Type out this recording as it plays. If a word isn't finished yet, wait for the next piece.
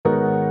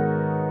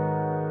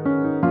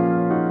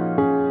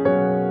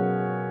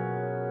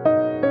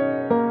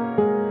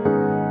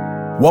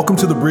Welcome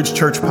to the Bridge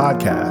Church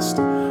podcast.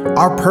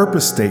 Our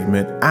purpose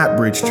statement at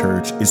Bridge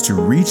Church is to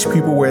reach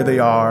people where they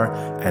are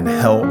and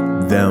help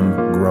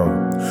them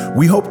grow.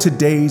 We hope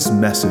today's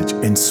message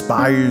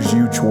inspires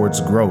you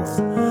towards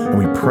growth, and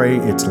we pray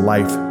it's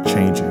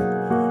life-changing.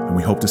 And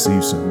we hope to see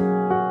you soon.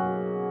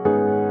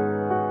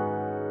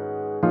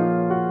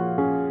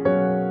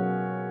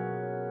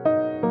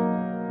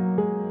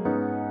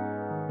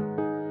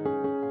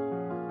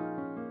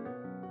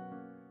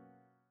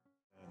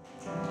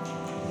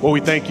 Well, we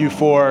thank you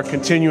for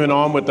continuing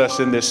on with us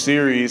in this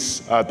series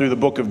through the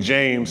book of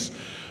James.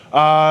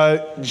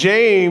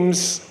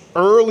 James,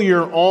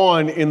 earlier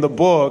on in the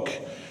book,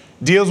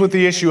 deals with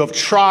the issue of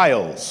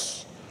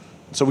trials.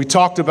 So we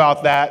talked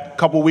about that a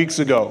couple weeks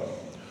ago.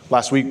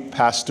 Last week,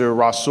 Pastor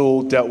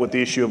Rasul dealt with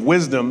the issue of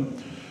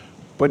wisdom.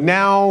 But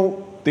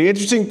now, the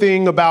interesting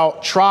thing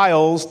about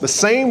trials, the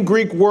same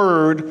Greek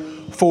word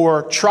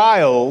for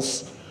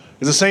trials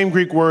is the same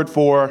Greek word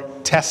for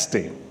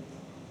testing.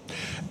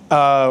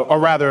 Or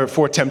rather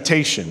for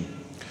temptation.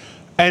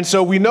 And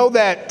so we know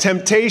that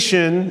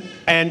temptation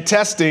and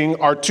testing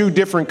are two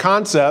different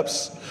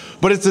concepts,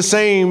 but it's the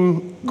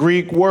same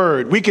Greek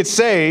word. We could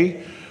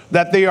say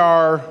that they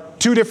are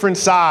two different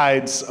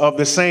sides of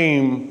the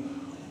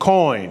same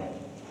coin.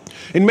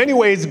 In many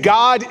ways,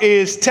 God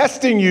is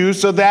testing you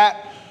so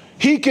that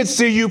he could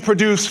see you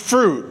produce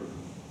fruit.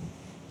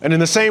 And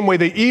in the same way,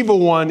 the evil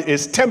one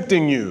is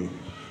tempting you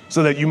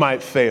so that you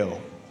might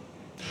fail.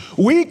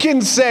 We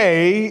can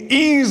say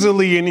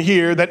easily in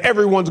here that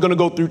everyone's going to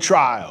go through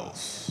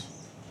trials.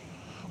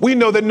 We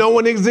know that no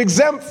one is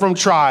exempt from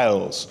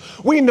trials.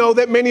 We know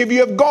that many of you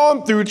have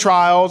gone through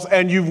trials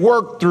and you've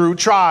worked through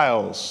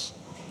trials.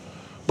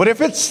 But if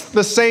it's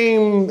the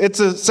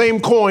same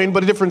coin,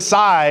 but a different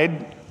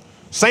side,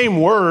 same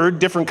word,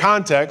 different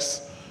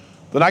context,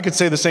 then I could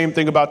say the same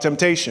thing about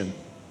temptation.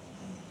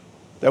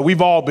 That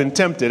we've all been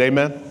tempted,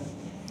 amen?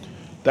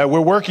 That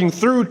we're working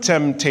through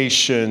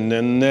temptation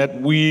and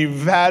that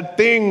we've had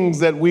things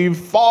that we've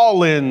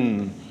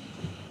fallen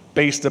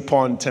based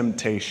upon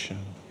temptation.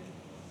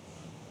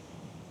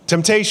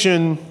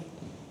 Temptation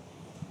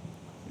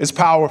is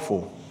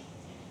powerful.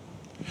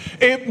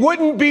 It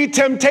wouldn't be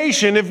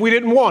temptation if we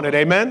didn't want it,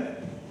 amen?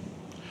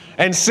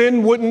 And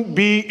sin wouldn't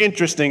be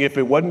interesting if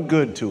it wasn't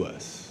good to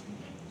us,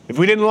 if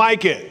we didn't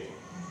like it.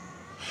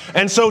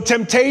 And so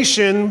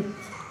temptation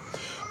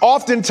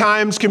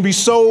oftentimes can be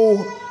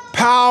so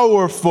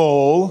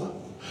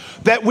powerful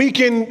that we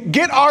can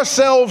get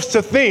ourselves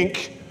to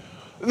think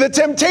the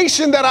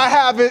temptation that I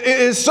have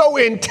is so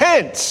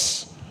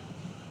intense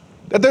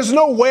that there's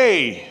no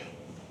way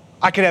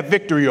I could have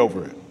victory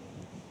over it.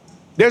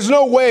 There's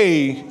no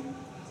way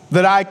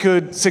that I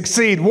could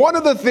succeed. One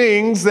of the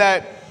things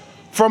that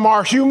from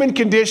our human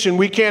condition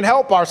we can't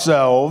help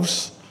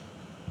ourselves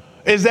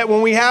is that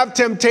when we have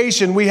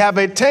temptation, we have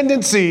a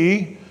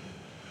tendency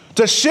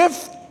to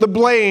shift the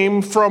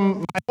blame from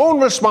my own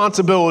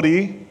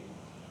responsibility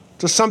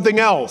to something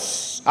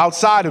else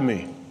outside of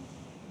me.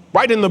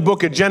 Right in the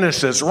book of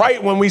Genesis,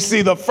 right when we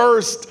see the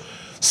first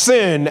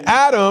sin,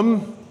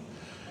 Adam,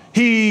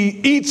 he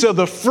eats of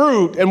the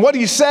fruit. And what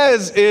he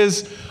says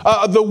is,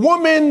 the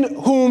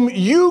woman whom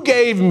you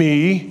gave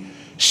me,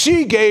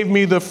 she gave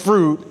me the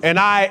fruit and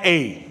I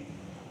ate.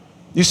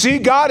 You see,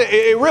 God,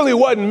 it really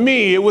wasn't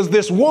me. It was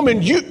this woman,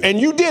 and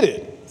you did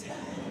it.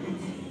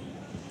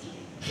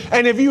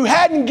 And if you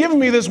hadn't given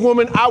me this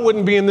woman, I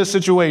wouldn't be in this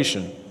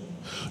situation.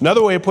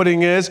 Another way of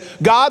putting it is,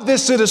 God,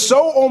 this sin is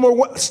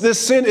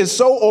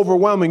so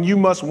overwhelming, you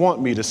must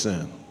want me to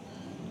sin.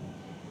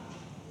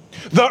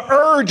 The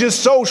urge is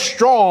so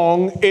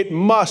strong, it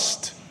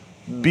must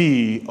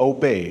be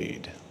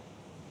obeyed.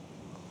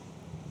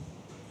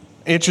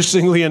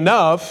 Interestingly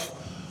enough,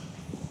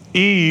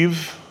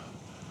 Eve,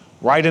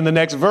 right in the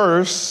next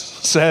verse,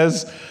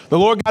 says, the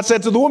Lord God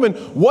said to the woman,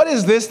 "What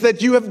is this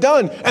that you have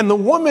done?" And the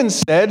woman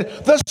said,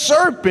 "The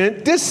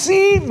serpent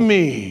deceived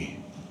me."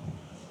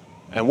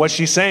 And what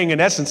she's saying in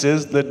essence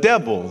is, the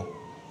devil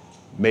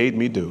made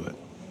me do it.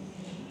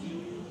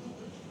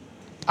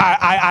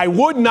 I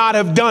would not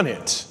have done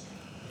it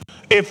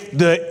if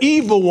the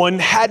evil one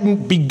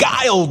hadn't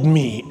beguiled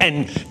me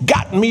and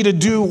got me to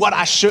do what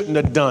I shouldn't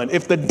have done.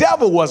 If the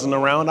devil wasn't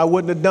around, I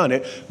wouldn't have done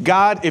it.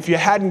 God, if you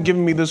hadn't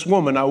given me this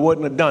woman, I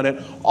wouldn't have done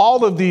it.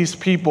 All of these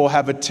people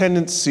have a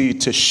tendency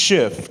to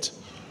shift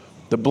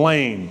the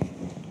blame.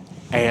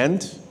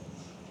 And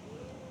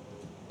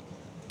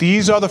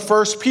these are the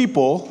first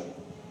people.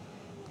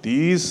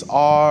 These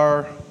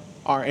are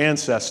our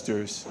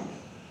ancestors.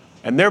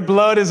 And their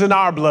blood is in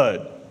our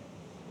blood.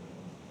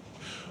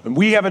 And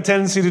we have a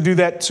tendency to do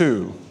that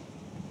too.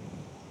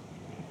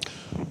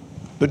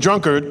 The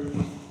drunkard,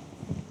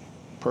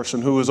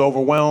 person who is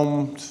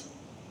overwhelmed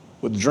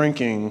with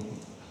drinking,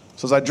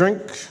 says, I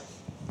drink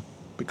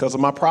because of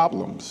my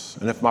problems.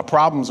 And if my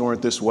problems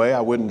weren't this way,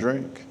 I wouldn't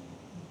drink.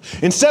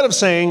 Instead of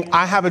saying,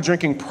 I have a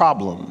drinking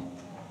problem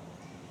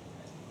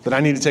that I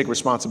need to take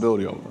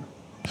responsibility over.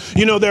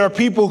 You know, there are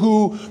people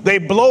who, they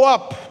blow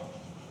up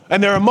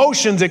And their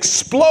emotions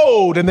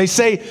explode and they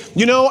say,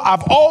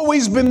 I've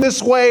always been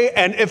this way.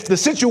 And if the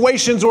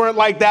situations weren't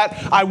like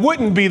that, I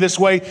wouldn't be this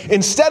way.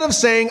 Instead of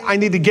saying, I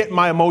need to get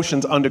my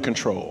emotions under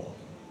control.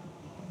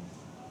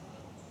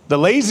 The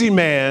lazy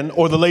man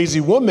or the lazy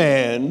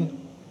woman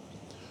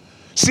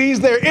sees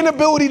their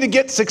inability to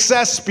get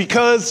success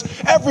because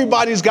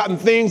everybody's gotten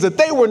things that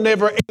they were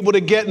never able to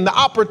get, and the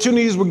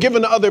opportunities were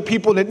given to other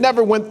people that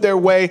never went their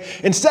way.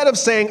 Instead of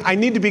saying, I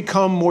need to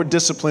become more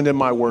disciplined in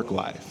my work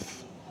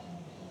life.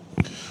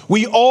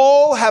 We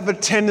all have a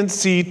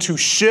tendency to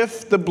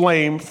shift the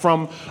blame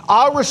from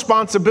our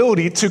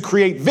responsibility to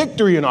create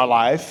victory in our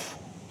life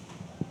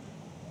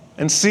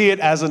and see it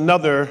as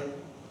another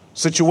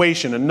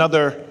situation,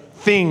 another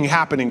thing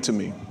happening to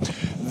me.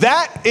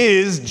 That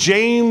is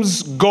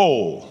James'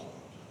 goal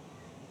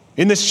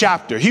in this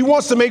chapter. He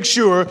wants to make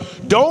sure,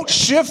 don't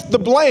shift the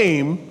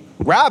blame,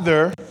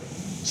 rather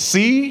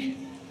see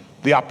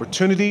the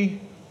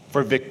opportunity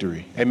for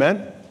victory.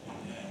 Amen?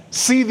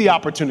 See the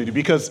opportunity,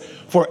 because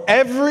for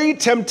every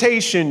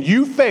temptation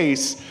you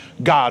face,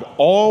 God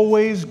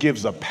always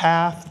gives a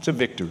path to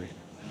victory.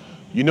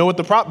 You know what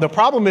the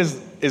problem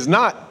is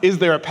not, is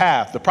there a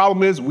path? The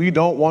problem is we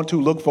don't want to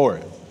look for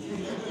it.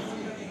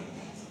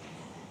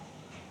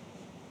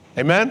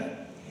 Amen?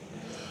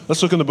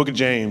 Let's look in the book of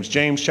James.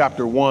 James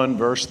chapter 1,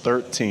 verse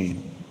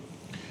 13.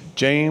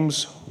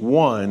 James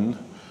 1,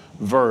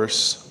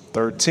 verse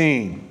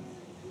 13.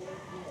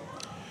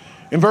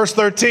 In verse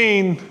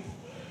 13,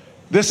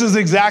 this is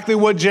exactly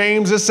what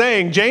James is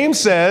saying. James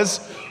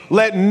says,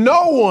 let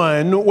no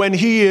one, when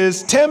he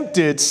is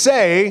tempted,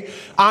 say,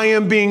 I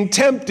am being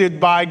tempted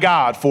by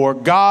God. For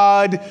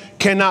God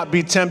cannot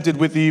be tempted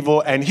with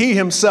evil, and he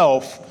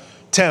himself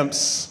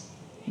tempts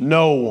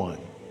no one.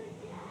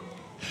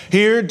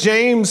 Here,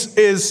 James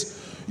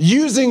is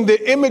using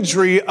the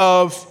imagery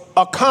of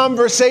a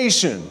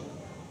conversation.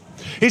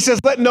 He says,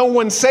 let no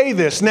one say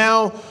this.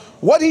 Now,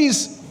 what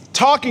he's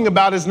talking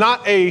about is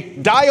not a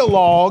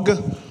dialogue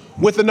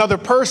with another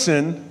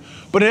person,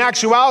 but in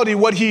actuality,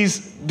 what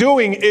he's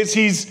doing is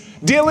he's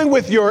dealing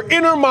with your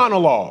inner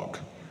monologue.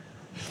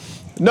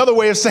 Another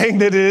way of saying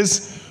that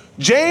is,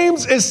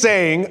 James is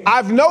saying,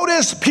 I've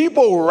noticed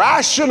people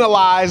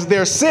rationalize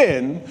their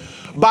sin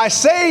by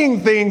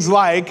saying things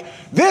like,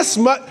 this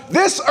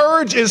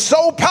urge is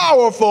so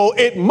powerful,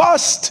 it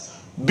must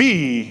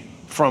be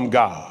from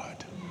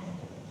God.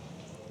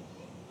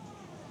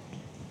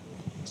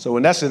 So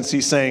in essence,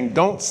 he's saying,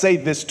 don't say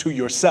this to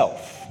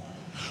yourself.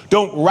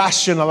 Don't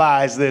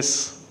rationalize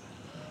this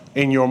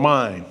in your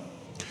mind.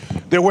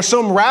 There were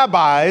some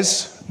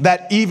rabbis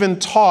that even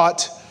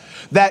taught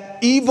that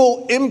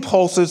evil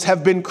impulses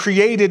have been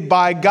created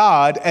by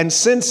God, and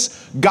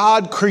since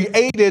God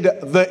created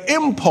the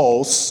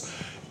impulse,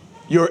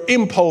 your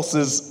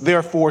impulses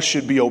therefore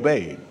should be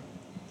obeyed.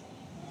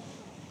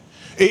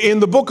 In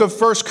the book of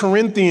 1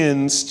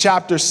 Corinthians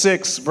chapter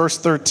 6, verse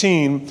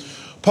 13,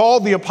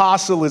 Paul the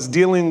apostle is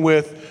dealing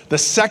with the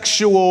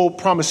sexual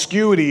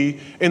promiscuity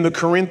in the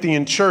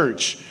Corinthian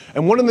church.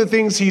 And one of the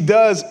things he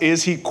does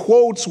is he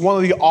quotes one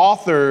of the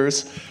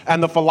authors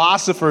and the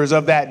philosophers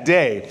of that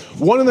day.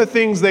 One of the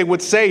things they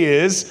would say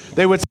is,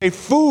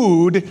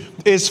 food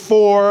is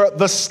for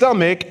the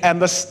stomach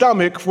and the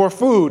stomach for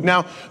food.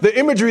 Now, the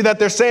imagery that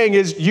they're saying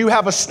is you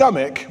have a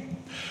stomach,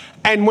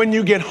 and when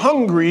you get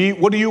hungry,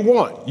 what do you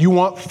want? You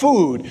want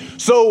food.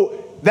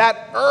 So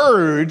that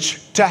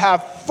urge to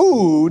have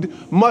food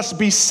must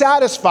be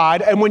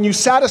satisfied. And when you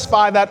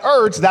satisfy that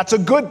urge, that's a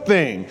good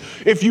thing.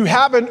 If you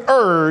have an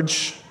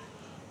urge,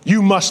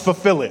 you must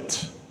fulfill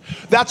it.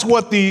 That's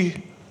what the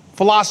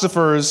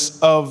philosophers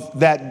of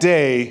that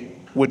day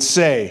would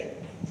say.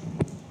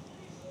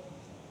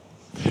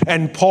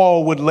 And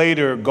Paul would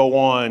later go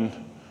on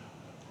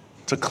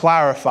to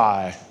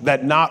clarify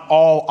that not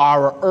all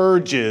our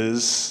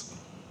urges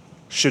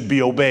should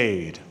be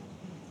obeyed.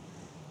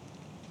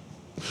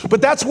 But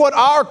that's what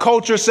our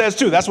culture says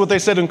too. That's what they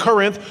said in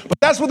Corinth, but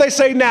that's what they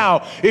say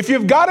now. If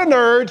you've got an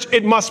urge,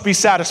 it must be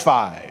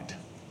satisfied.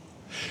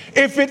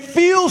 If it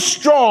feels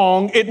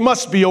strong, it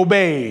must be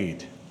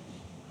obeyed.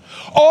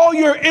 All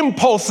your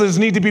impulses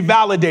need to be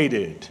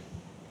validated.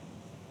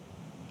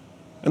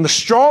 And the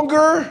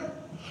stronger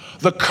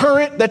the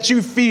current that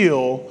you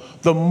feel,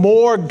 the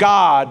more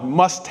God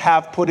must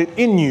have put it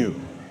in you.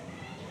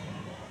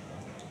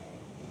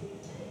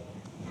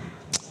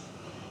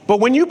 But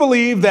when you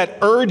believe that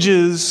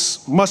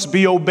urges must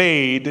be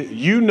obeyed,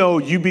 you know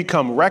you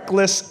become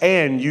reckless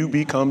and you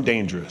become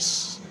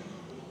dangerous.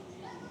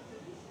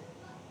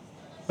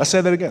 I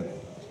said that again.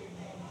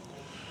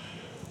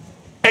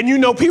 And you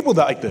know people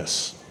that like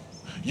this.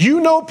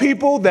 You know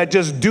people that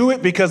just do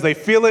it because they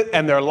feel it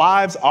and their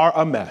lives are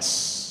a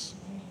mess.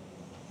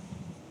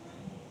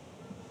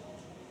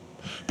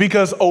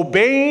 Because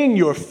obeying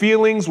your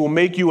feelings will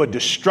make you a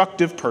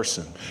destructive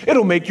person.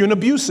 It'll make you an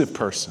abusive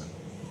person.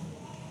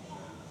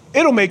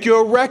 It'll make you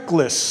a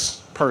reckless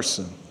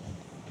person.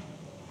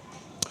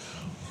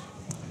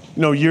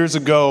 You know, years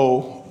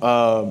ago,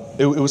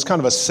 it was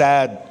kind of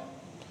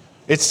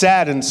it's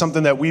sad and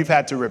something that we've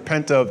had to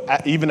repent of,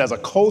 even as a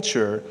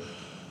culture.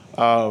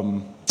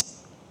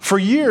 For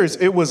years,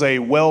 it was a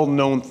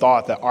well-known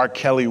thought that R.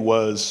 Kelly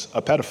was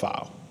a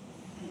pedophile.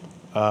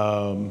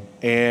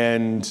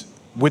 And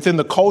within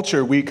the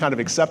culture, we kind of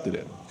accepted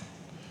it.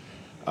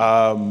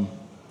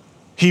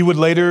 He would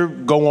later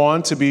go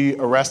on to be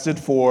arrested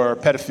for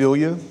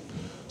pedophilia,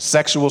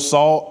 sexual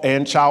assault,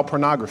 and child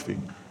pornography.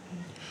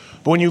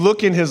 But when you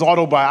look in his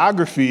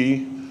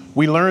autobiography,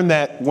 we learn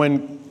that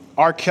when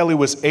R. Kelly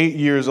was 8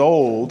 years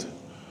old,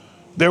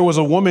 there was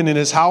a woman in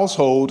his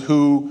household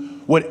who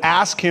would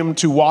ask him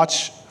to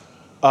watch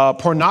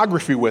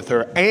pornography with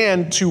her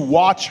and to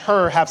watch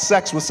her have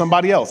sex with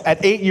somebody else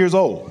at 8 years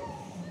old.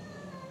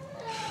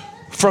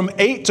 From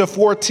 8 to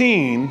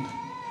 14,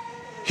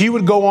 he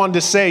would go on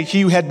to say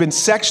he had been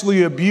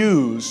sexually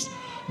abused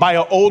by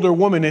an older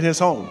woman in his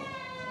home.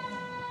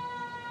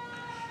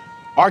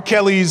 R.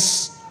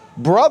 Kelly's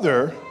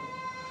brother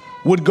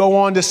would go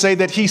on to say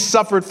that he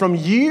suffered from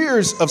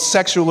years of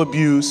sexual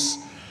abuse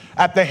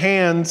at the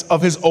hands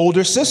of his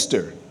older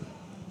sister,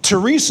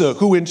 Teresa,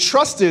 who was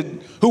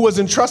entrusted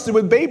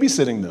with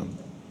babysitting them.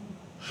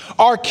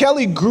 R.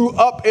 Kelly grew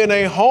up in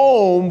a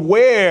home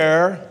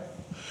where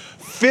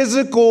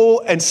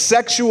physical and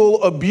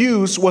sexual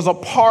abuse was a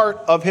part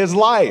of his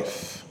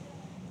life.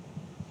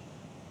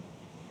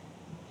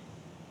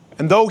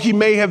 And though he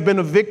may have been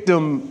a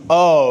victim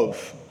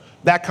of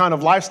that kind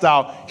of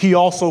lifestyle, he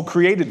also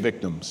created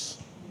victims.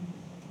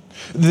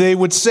 They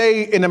would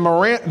say in a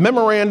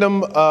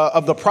memorandum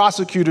of the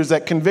prosecutors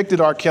that convicted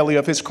R. Kelly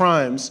of his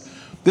crimes,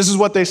 this is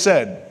what they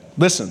said.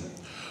 Listen,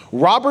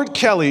 Robert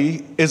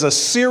Kelly is a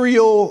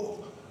serial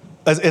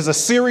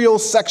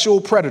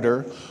sexual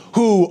predator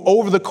who,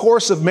 over the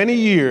course of many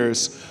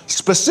years,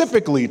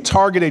 specifically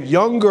targeted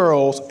young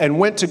girls and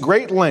went to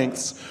great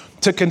lengths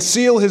to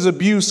conceal his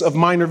abuse of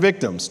minor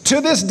victims.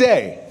 To this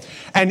day,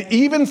 and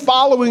even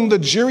following the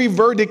jury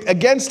verdict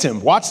against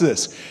him, watch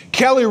this,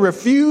 Kelly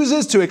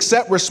refuses to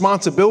accept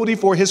responsibility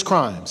for his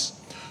crimes.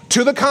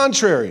 To the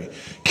contrary,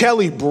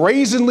 Kelly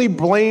brazenly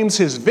blames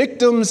his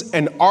victims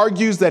and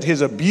argues that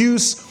his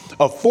abuse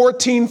of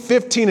 14,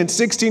 15, and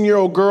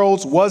 16-year-old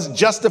girls was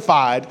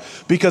justified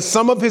because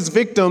some of his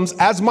victims,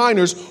 as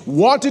minors,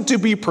 wanted to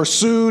be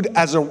pursued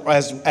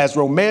as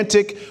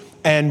romantic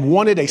and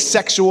wanted a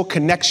sexual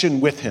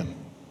connection with him.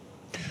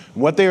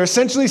 What they are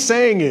essentially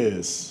saying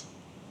is,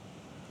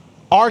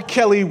 R.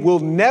 Kelly will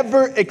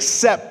never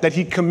accept that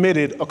he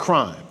committed a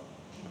crime.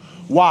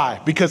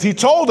 Why? Because he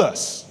told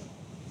us.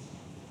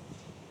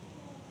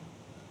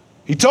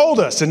 He told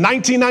us in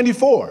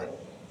 1994.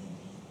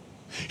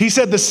 He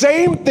said the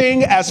same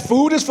thing as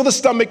food is for the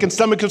stomach and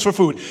stomach is for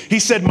food. He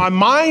said, my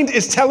mind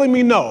is telling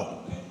me no,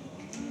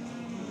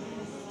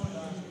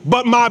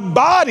 but my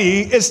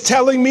body is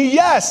telling me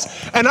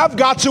yes, and I've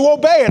got to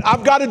obey it.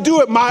 I've got to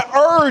do it. My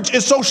urge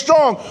is so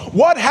strong.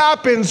 What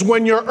happens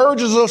when your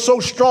urges are so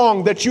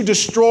strong that you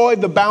destroy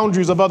the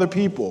boundaries of other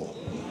people?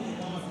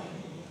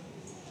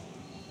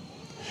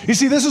 You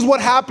see, this is what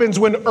happens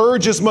when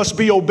urges must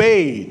be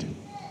obeyed.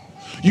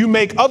 You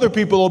make other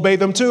people obey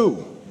them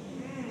too.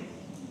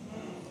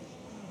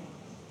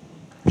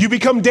 You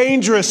become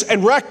dangerous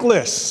and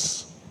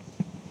reckless.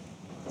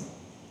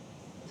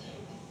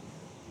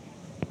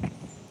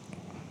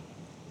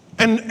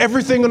 And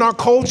everything in our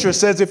culture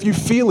says if you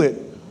feel it,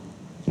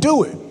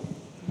 do it.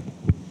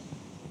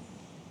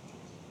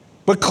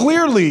 But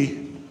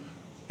clearly,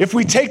 if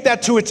we take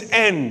that to its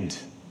end,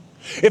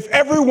 if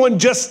everyone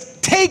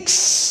just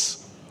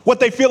takes what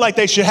they feel like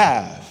they should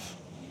have,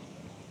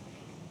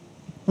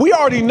 we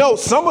already know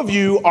some of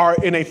you are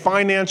in a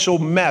financial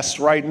mess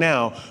right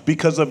now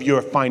because of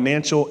your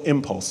financial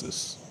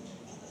impulses.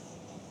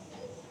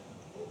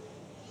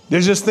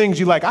 There's just things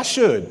you like, I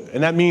should,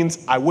 and that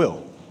means I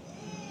will.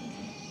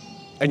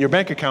 And your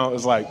bank account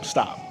is like,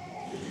 stop.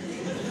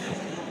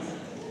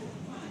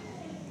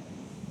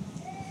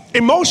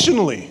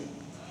 Emotionally,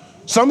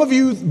 some of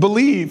you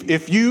believe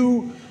if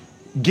you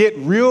get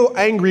real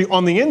angry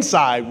on the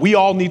inside, we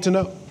all need to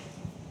know.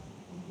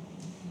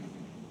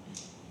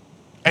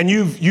 And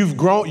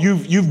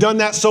you've done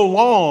that so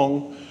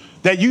long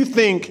that you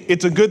think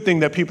it's a good thing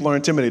that people are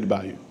intimidated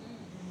by you.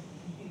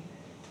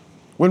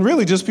 When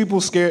really just people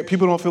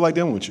don't feel like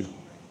dealing with you.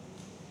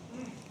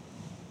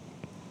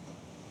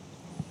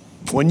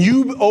 When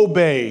you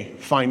obey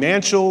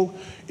financial,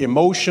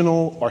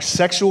 emotional, or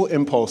sexual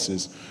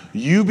impulses,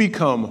 you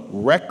become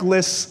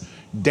reckless,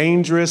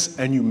 dangerous,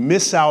 and you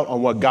miss out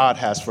on what God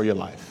has for your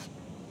life.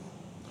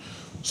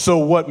 So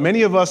what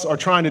many of us are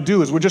trying to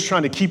do is we're just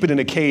trying to keep it in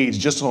a cage,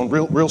 just on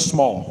real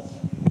small,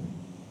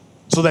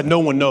 so that no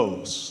one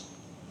knows.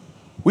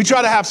 We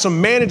try to have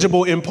some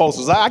manageable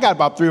impulses. I got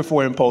about 3 or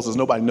 4 impulses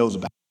nobody knows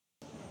about.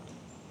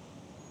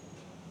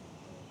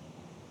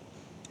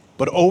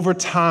 But over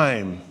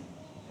time,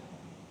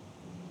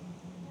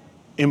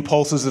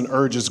 impulses and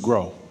urges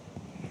grow.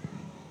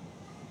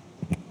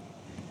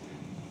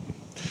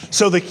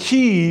 So the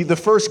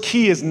first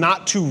key is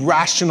not to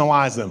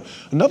rationalize them.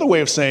 Another way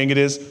of saying it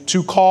is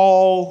to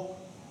call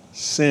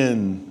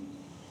sin,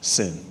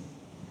 sin.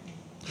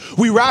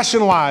 We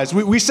rationalize.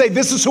 We say,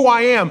 this is who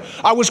I am.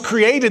 I was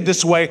created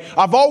this way.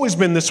 I've always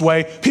been this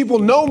way. People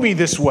know me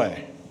this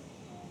way.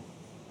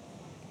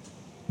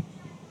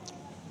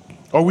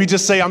 Or we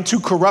just say, I'm too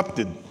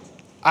corrupted.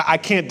 I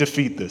can't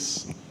defeat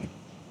this.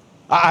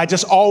 I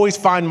just always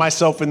find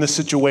myself in this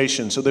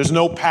situation, so there's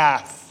no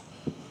path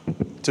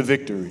to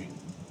victory.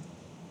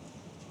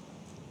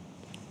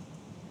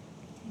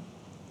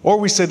 Or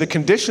we say the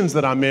conditions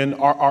that I'm in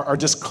are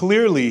just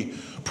clearly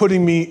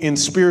putting me in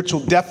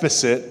spiritual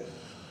deficit,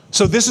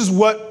 so this is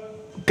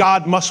what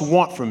God must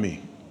want from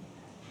me.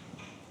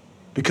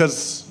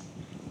 Because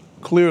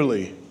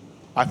clearly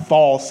I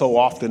fall so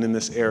often in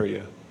this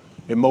area,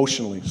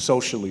 emotionally,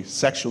 socially,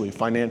 sexually,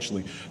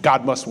 financially.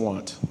 God must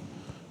want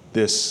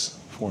this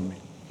for me.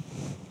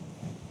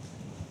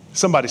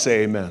 Somebody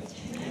say amen.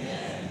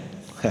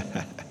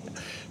 Amen.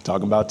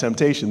 Talking about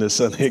temptation this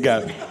Sunday, it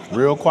got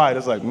real quiet.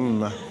 It's like,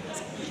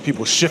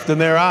 people shifting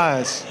their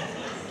eyes.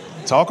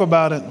 Talk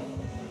about it.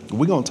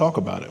 We're going to talk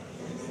about it.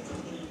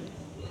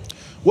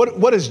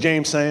 What is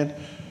James saying?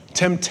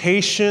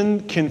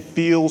 Temptation can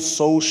feel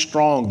so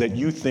strong that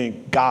you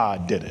think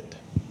God did it.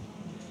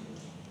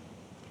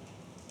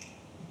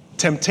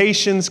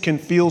 Temptations can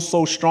feel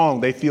so strong,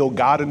 they feel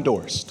God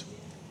endorsed.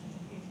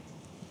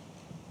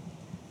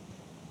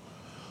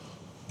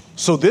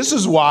 So this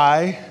is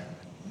why,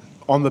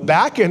 on the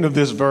back end of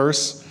this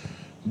verse,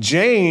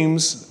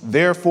 James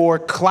therefore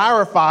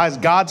clarifies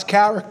God's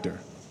character.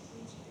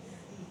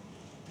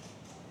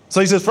 So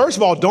he says, first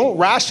of all, don't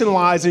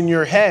rationalize in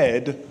your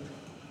head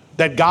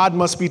that God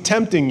must be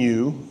tempting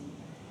you.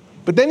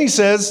 But then he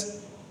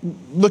says,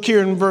 look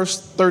here in verse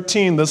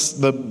 13,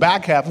 the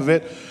back half of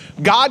it,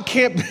 God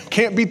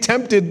can't be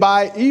tempted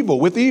by evil,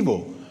 with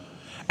evil.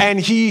 And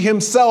he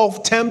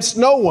himself tempts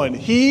no one.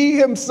 He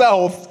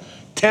himself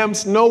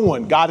tempts no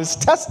one. God is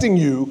testing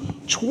you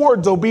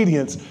towards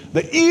obedience.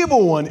 The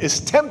evil one is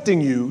tempting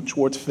you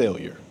towards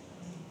failure.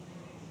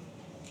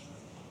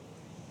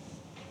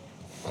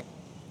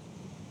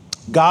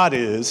 God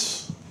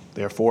is,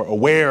 therefore,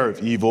 aware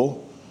of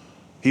evil.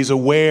 He's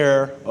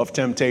aware of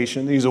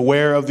temptation. He's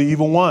aware of the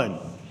evil one.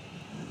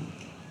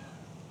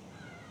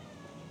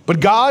 But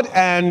God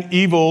and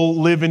evil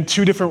live in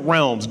two different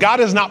realms. God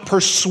is not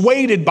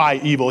persuaded by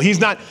evil. He's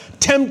not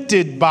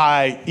tempted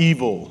by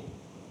evil.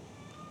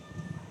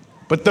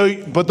 But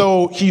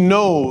though he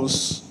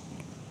knows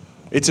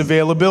its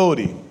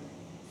availability.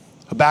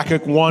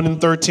 Habakkuk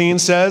 1:13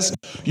 says,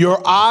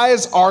 your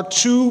eyes are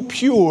too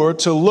pure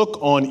to look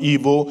on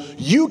evil.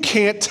 You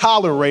can't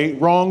tolerate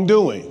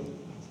wrongdoing.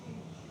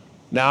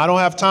 Now, I don't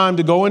have time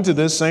to go into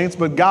this, saints,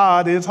 but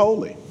God is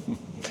holy.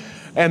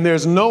 And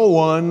there's no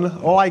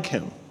one like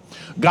him.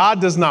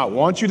 God does not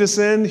want you to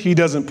sin. He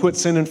doesn't put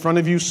sin in front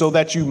of you so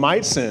that you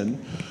might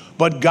sin.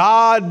 But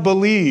God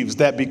believes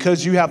that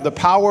because you have the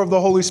power of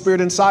the Holy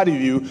Spirit inside of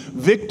you,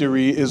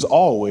 victory is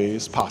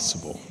always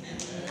possible.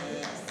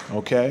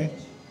 Okay?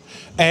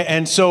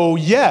 And so,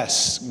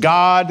 yes,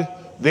 God,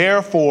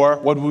 therefore,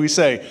 what do we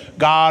say?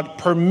 God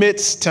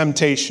permits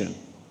temptation.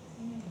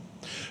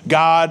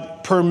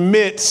 God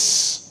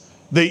permits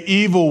the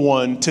evil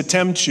one to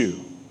tempt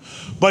you.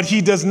 But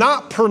he does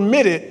not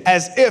permit it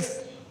as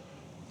if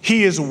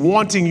he is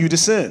wanting you to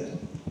sin.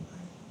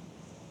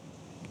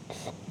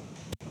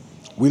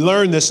 We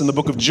learn this in the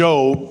book of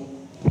Job.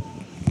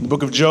 In the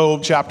book of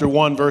Job, chapter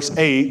 1, verse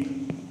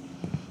 8,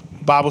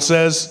 the Bible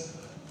says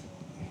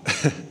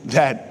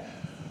that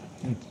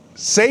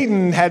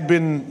Satan had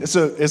been,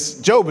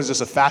 Job is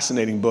just a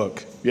fascinating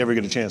book, if you ever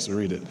get a chance to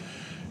read it.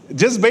 It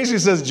just basically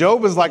says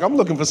Job is like, I'm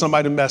looking for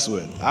somebody to mess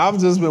with. I've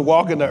just been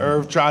walking the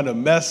earth trying to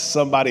mess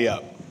somebody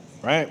up,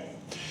 right?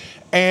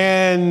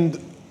 And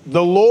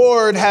the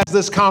Lord has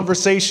this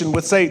conversation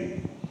with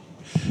Satan.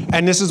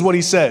 And this is what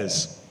he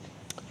says.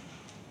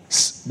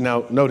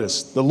 Now,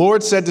 notice, the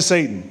Lord said to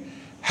Satan,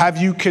 have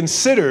you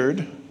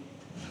considered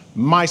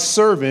my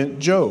servant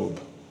Job?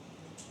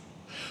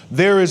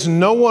 There is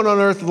no one on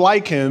earth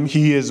like him.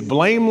 He is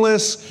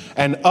blameless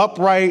and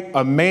upright,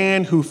 a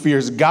man who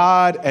fears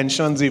God and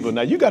shuns evil.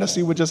 Now, you got to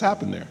see what just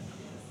happened there.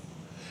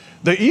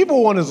 The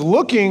evil one is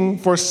looking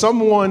for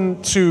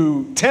someone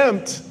to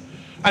tempt.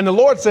 And the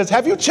Lord says,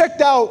 have you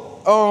checked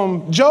out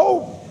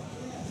Job?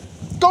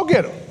 Go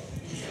get him.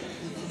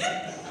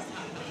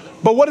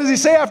 But what does he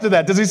say after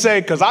that? Does he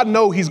say, because I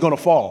know he's going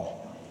to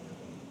fall?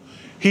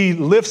 He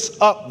lifts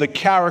up the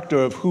character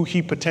of who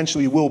he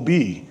potentially will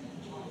be.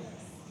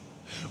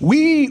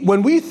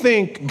 When we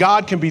think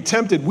God can be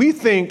tempted, we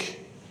think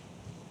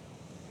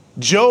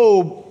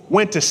Job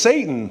went to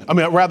Satan.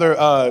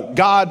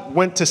 God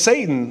went to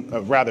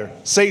Satan.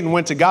 Satan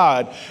went to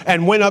God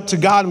and went up to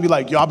God and be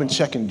like, yo, I've been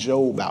checking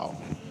Job out.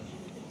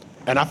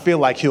 And I feel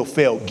like he'll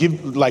fail.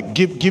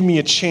 Give me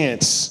a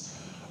chance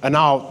and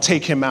I'll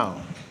take him out.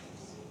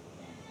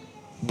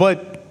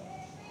 But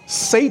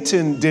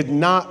Satan did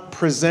not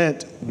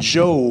present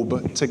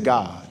Job to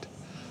God.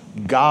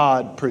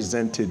 God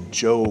presented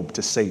Job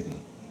to Satan.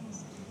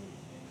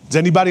 Does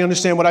anybody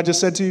understand what I just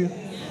said to you?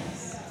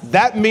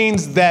 That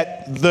means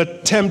that the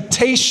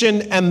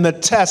temptation and the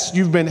test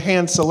you've been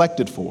hand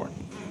selected for.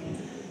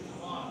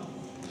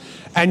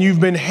 And you've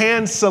been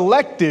hand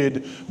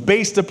selected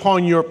based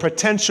upon your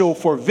potential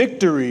for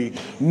victory,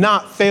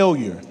 not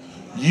failure.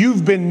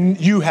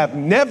 You have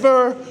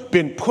never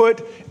been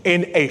put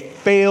in a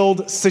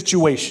failed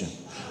situation.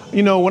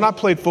 You know, when I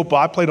played football,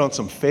 I played on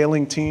some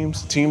failing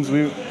teams. In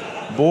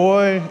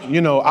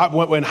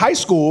high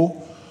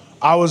school,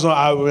 I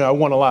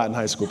won a lot in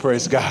high school,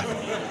 praise God.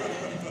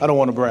 I don't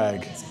want to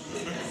brag.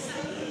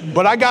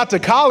 But I got to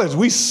college,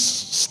 we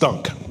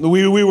stunk.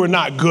 We were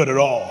not good at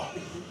all.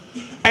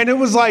 And it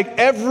was like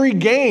every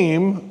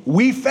game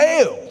we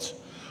failed.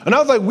 And I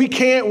was like, we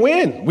can't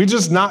win. We're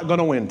just not going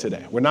to win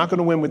today. We're not going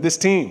to win with this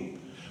team.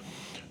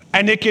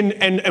 And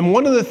and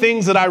one of the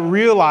things that I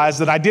realized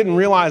that I didn't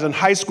realize in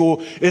high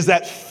school is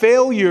that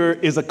failure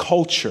is a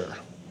culture.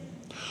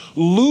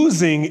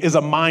 Losing is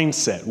a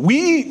mindset.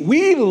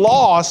 We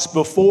lost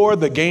before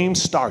the game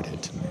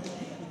started.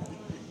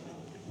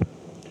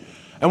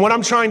 And what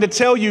I'm trying to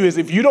tell you is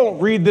if you don't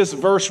read this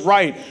verse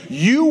right,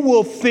 you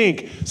will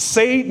think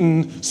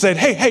Satan said,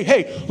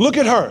 hey, look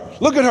at her.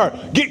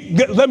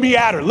 Let me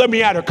at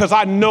her, because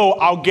I know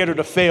I'll get her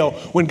to fail.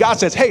 When God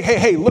says,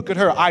 hey, look at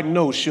her, I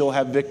know she'll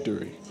have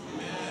victory.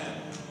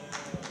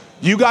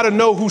 You got to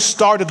know who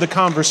started the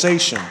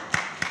conversation.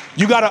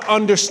 You got to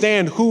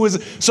understand who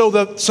is. So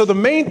the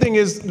main thing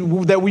is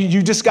that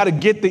you just got to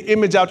get the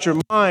image out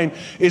your mind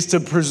is to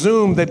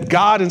presume that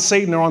God and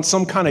Satan are on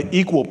some kind of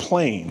equal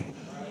plane.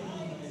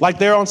 Like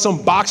they're on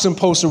some boxing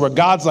poster where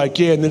God's like,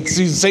 yeah, and then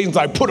Satan's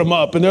like, put them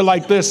up. And they're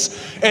like this.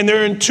 And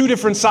they're in two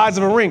different sides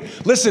of a ring.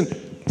 Listen,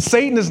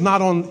 Satan is not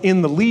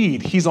in the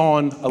lead. He's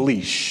on a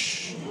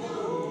leash.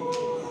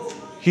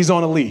 He's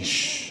on a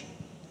leash.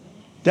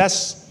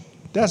 That's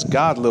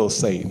God, little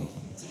Satan.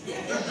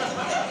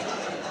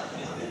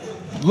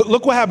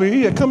 Look what happened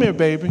here. Come here,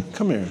 baby.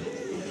 Come here.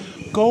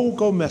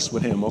 Go mess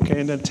with him, okay?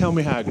 And then tell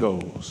me how it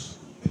goes.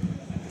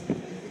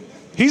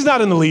 He's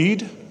not in the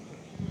lead.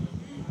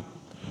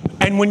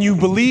 And when you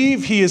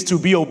believe he is to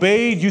be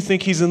obeyed, you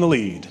think he's in the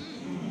lead.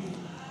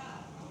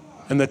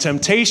 And the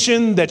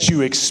temptation that you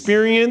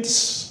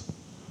experience,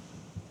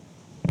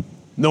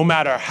 no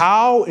matter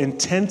how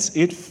intense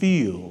it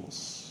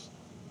feels,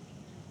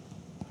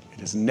 it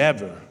has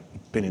never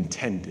been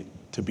intended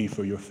to be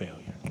for your failure.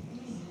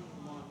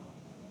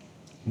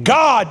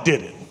 God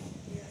did it.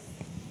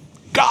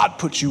 God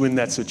put you in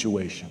that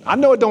situation. I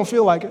know it don't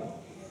feel like it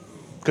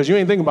because you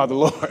ain't thinking about the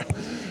Lord.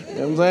 You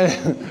know what I'm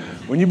saying?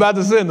 When you're about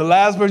to sin, the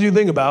last person you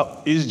think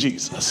about is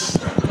Jesus.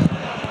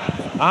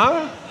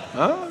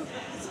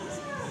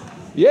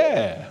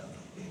 Yeah.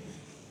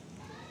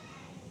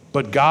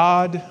 But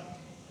God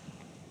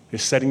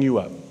is setting you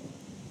up.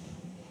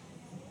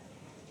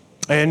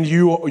 And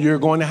you're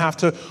going to have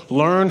to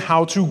learn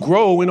how to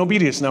grow in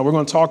obedience. Now, we're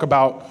going to talk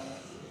about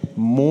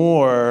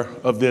more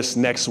of this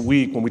next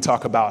week when we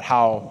talk about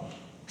how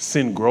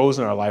sin grows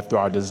in our life through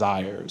our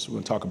desires. We're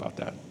going to talk about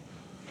that.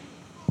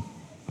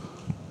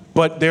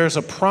 But there's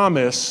a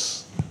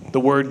promise the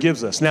word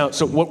gives us. Now,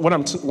 so what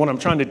I'm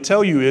trying to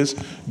tell you is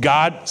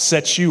God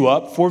sets you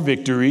up for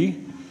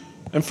victory.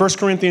 And 1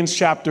 Corinthians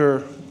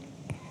chapter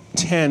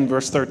 10,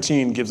 verse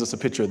 13 gives us a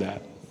picture of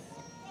that.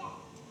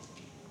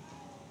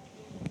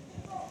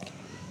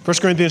 1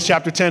 Corinthians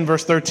chapter 10,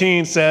 verse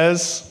 13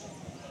 says,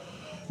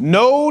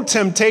 "No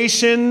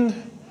temptation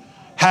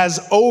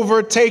has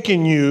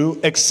overtaken you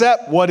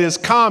except what is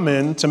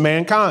common to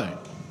mankind.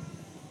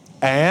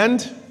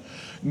 And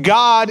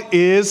God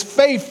is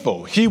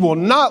faithful. He will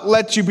not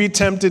let you be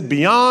tempted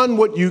beyond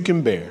what you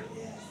can bear.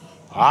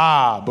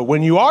 But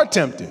when you are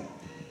tempted,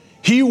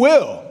 he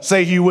will,"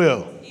 say he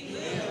will.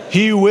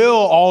 He will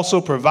also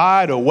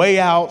provide a way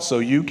out so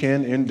you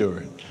can endure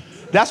it.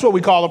 That's what we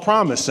call a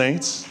promise,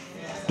 saints.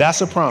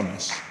 That's a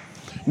promise.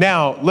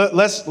 Now,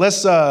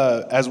 let's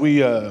as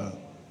we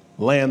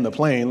land the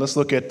plane, let's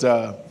look at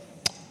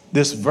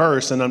this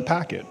verse and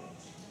unpack it.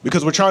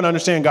 Because we're trying to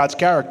understand God's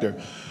character.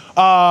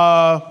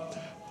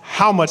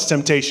 How much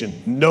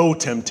temptation? No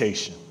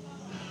temptation.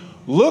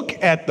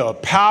 Look at the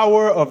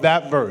power of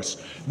that verse.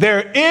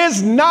 There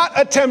is not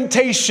a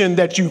temptation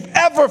that you've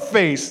ever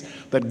faced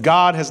that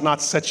God has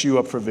not set you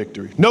up for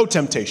victory. No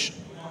temptation.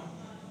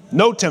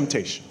 No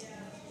temptation.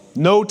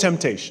 No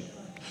temptation.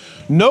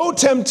 No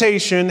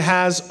temptation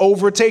has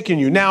overtaken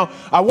you. Now,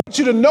 I want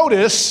you to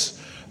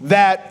notice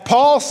that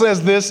Paul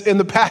says this in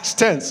the past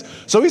tense.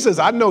 So he says,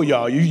 I know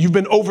y'all, you've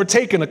been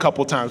overtaken a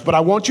couple times, but I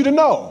want you to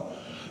know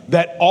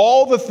that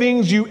all the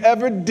things you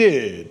ever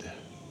did,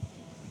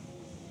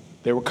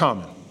 they were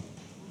common.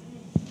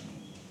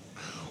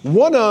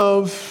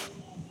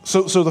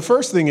 So the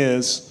first thing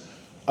is,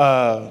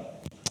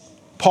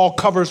 Paul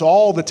covers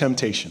all the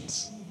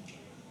temptations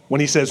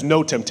when he says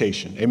no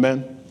temptation.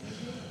 Amen.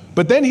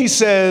 But then he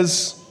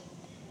says,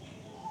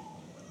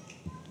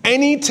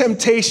 any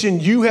temptation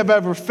you have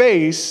ever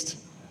faced,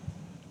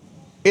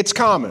 it's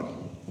common.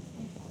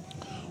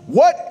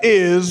 What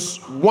is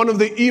one of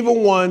the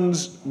evil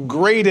one's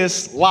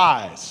greatest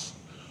lies?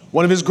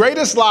 One of his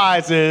greatest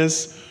lies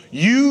is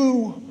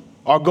you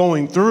are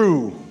going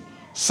through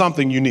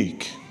something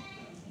unique.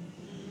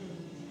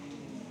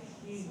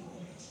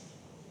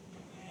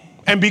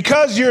 And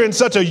because you're in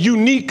such a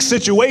unique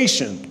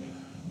situation,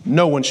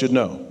 no one should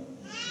know.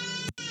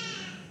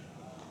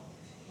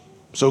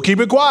 So keep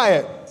it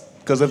quiet,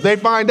 because if they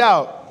find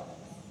out,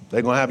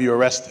 they're going to have you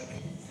arrested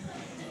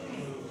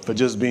for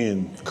just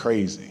being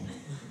crazy.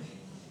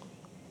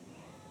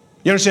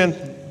 You understand?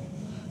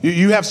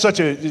 You have such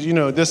a,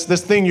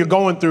 this thing you're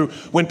going through.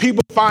 When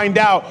people find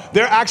out,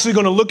 they're actually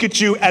going to look at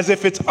you as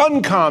if it's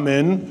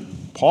uncommon.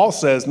 Paul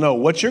says, no,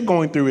 what you're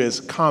going through is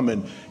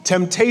common.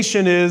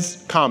 Temptation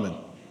is common.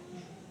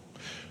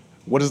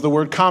 What does the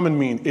word common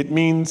mean? It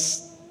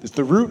means it's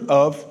the root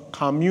of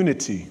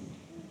community.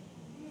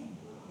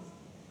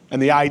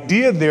 And the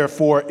idea,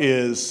 therefore,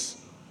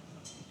 is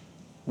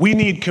we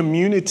need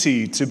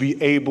community to be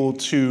able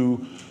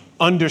to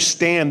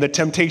understand the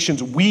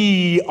temptations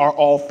we are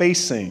all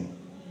facing.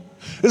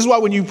 This is why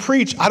when you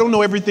preach, I don't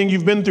know everything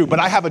you've been through, but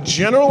I have a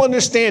general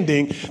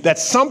understanding that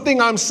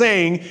something I'm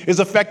saying is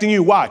affecting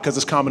you. Why? Because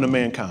it's common to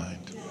mankind.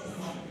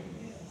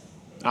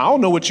 I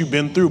don't know what you've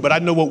been through, but I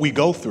know what we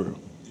go through.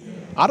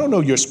 I don't know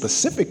your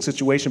specific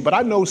situation, but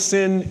I know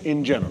sin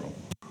in general.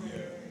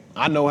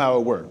 I know how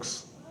it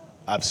works.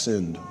 I've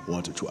sinned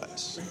once or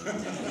twice.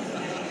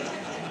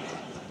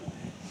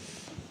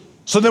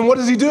 So then what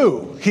does he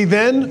do? He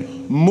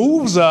then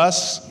moves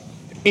us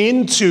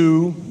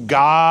into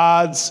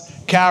God's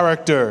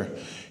character.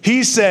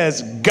 He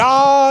says,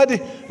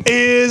 God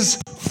is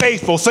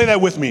faithful. Say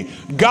that with me.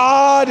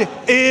 God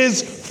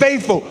is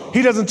faithful.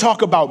 He doesn't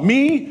talk about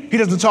me. He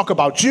doesn't talk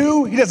about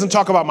you. He doesn't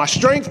talk about my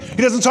strength.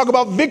 He doesn't talk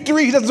about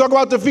victory. He doesn't talk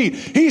about defeat.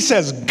 He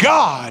says,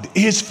 God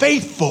is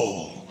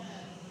faithful.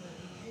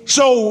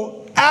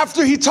 So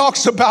after he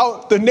talks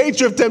about the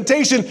nature of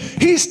temptation,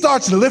 he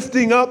starts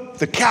lifting up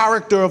the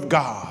character of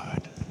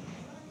God.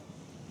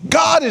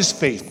 God is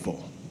faithful.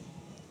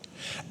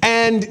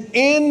 And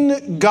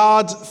in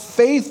God's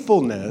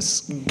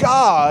faithfulness,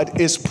 God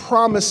is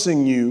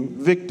promising you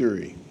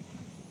victory.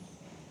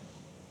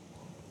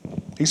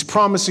 He's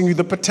promising you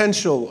the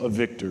potential of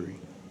victory.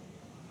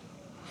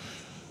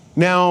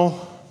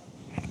 Now,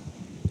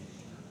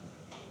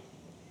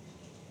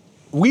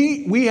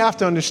 we have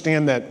to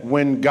understand that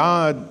when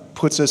God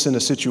puts us in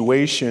a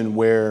situation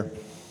where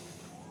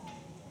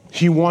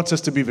he wants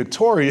us to be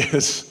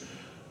victorious,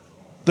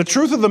 the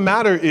truth of the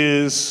matter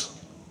is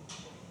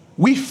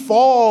we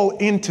fall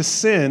into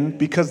sin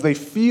because they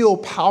feel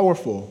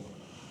powerful,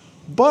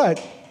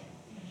 but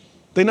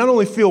they not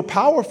only feel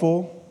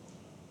powerful,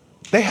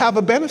 they have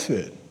a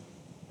benefit.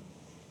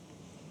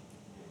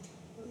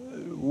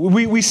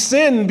 We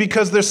sin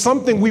because there's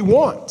something we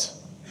want.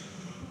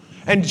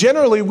 And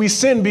generally we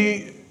sin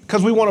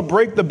because we want to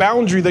break the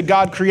boundary that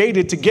God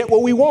created to get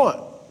what we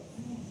want.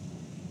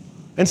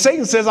 And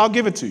Satan says, I'll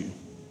give it to you.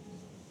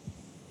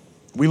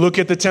 We look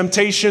at the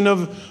temptation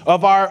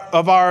of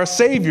our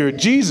Savior,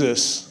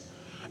 Jesus,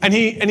 and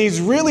he's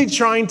really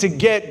trying to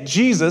get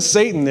Jesus,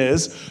 Satan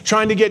is,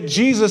 trying to get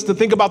Jesus to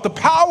think about the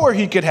power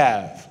he could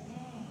have.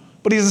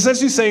 But he's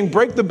essentially saying,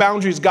 break the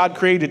boundaries God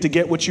created to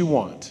get what you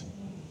want.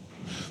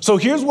 So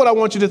here's what I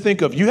want you to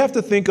think of. You have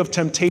to think of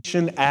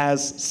temptation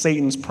as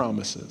Satan's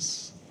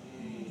promises.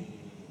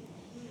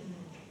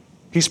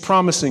 He's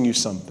promising you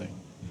something.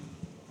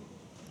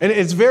 And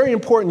it's very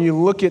important you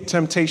look at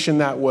temptation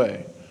that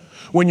way.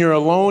 When you're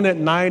alone at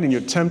night and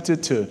you're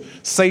tempted to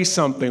say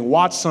something,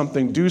 watch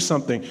something, do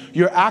something,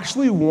 you're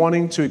actually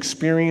wanting to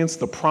experience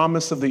the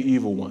promise of the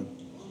evil one.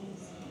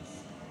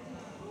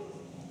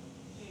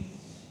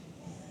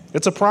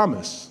 It's a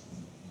promise.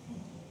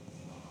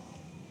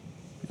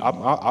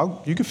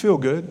 You can feel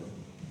good.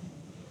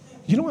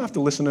 You don't have to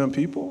listen to them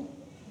people.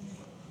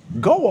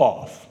 Go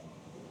off.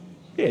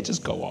 Yeah,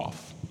 just go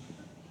off.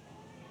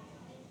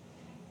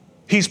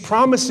 He's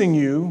promising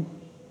you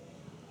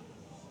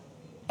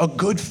a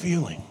good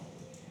feeling,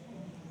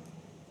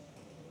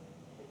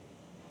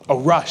 a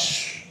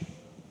rush,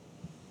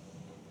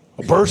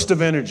 a burst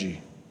of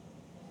energy.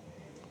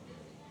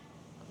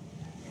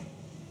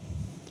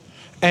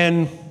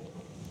 And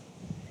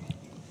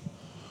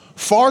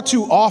far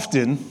too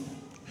often,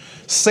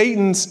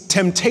 Satan's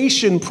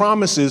temptation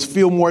promises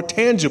feel more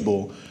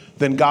tangible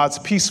than God's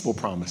peaceful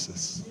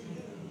promises.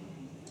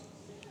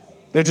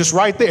 They're just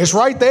right there. It's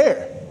right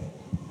there.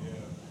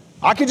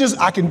 I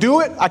can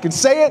do it, I can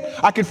say it,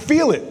 I can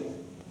feel it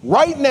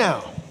right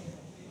now.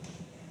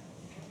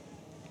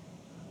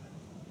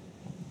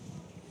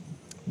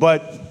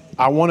 But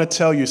I want to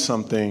tell you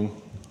something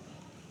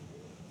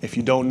if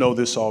you don't know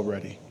this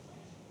already.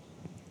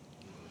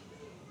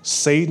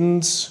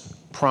 Satan's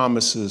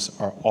promises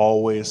are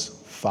always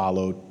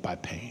followed by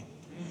pain.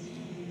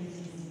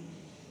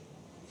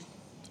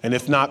 And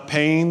if not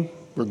pain,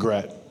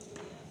 regret.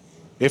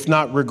 If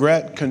not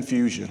regret,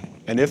 confusion.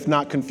 And if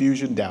not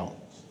confusion, doubt.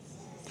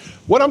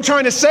 What I'm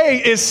trying to say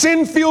is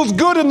sin feels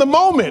good in the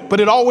moment, but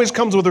it always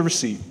comes with a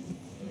receipt.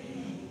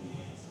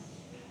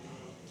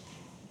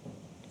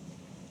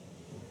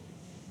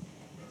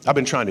 I've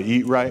been trying to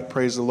eat right,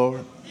 praise the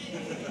Lord.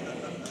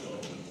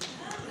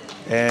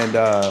 And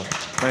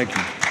thank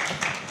you.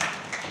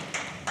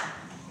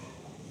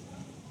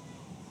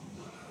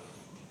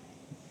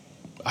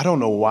 I don't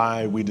know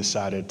why we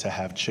decided to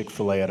have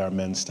Chick-fil-A at our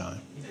men's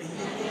time.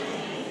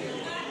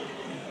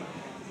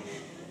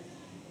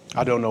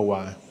 I don't know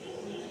why.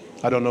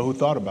 I don't know who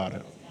thought about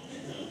it.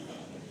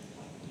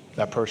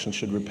 That person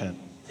should repent.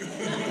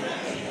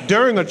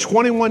 During a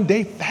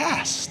 21-day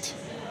fast.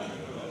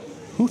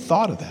 Who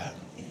thought of that?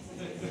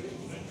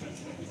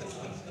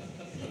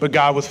 But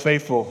God was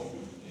faithful.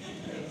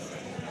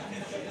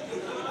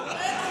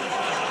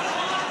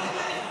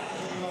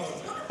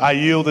 I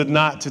yielded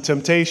not to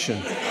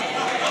temptation.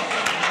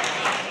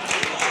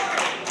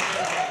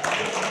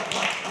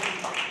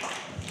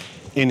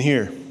 In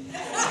here.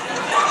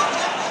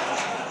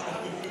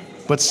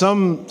 But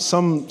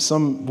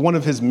one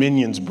of his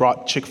minions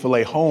brought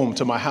Chick-fil-A home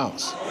to my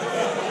house.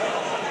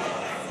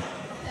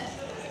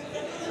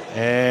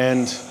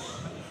 And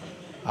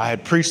I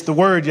had preached the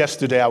word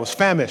yesterday. I was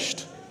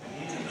famished.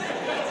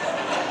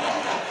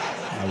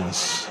 I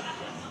was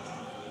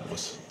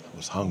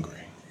hungry.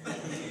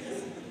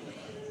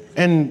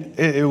 And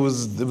it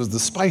was the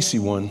spicy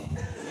one.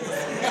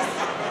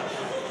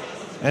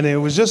 And it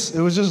was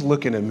just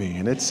looking at me,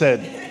 and it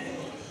said,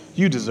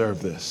 "You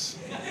deserve this."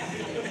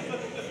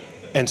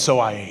 And so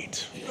I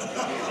ate.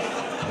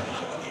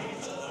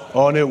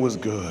 Oh, and it was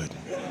good.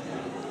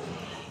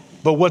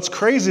 But what's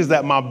crazy is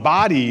that my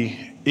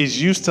body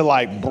is used to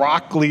like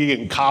broccoli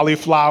and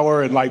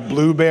cauliflower and like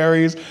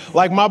blueberries.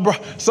 Like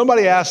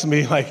somebody asked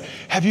me, like,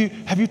 have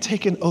you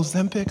taken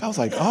Ozempic? I was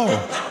like,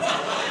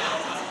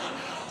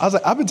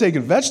 I've been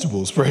taking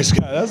vegetables, praise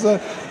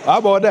God.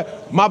 I'm on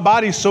that. My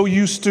body's so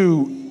used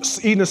to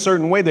eating a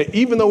certain way that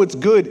even though it's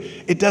good,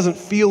 it doesn't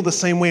feel the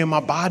same way in my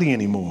body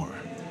anymore.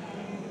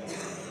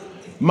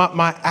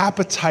 My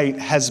appetite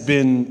has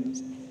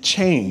been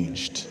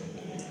changed.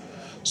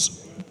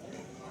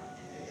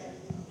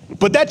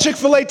 But that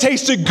Chick-fil-A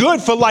tasted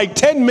good for like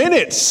 10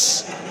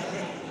 minutes.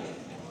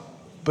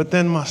 But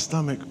then my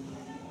stomach,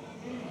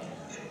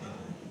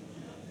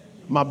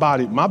 my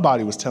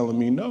body was telling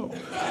me no.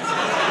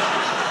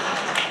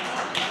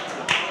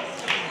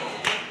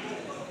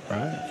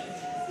 Right?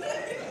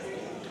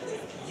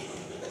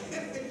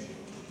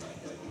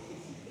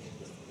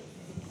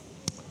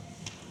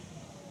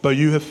 But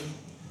you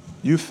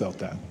felt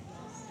that.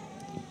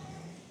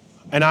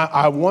 And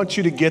I want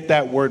you to get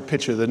that word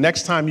picture. The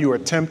next time you are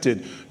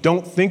tempted,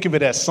 don't think of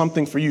it as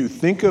something for you.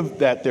 Think of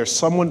that there's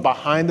someone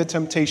behind the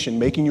temptation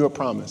making you a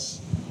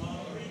promise.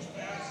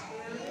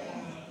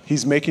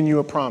 He's making you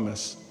a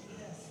promise.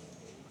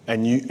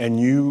 And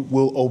you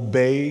will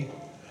obey.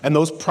 And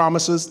those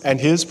promises and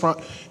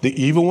the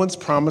evil one's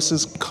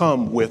promises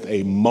come with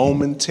a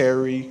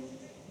momentary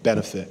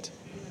benefit,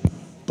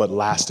 but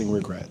lasting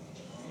regret.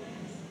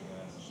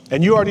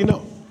 And you already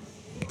know.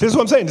 This is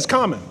what I'm saying. It's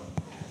common.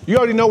 You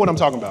already know what I'm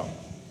talking about.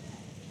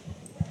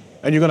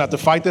 And you're going to have to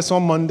fight this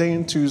on Monday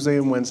and Tuesday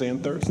and Wednesday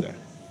and Thursday.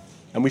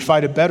 And we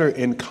fight it better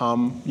in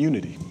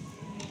community.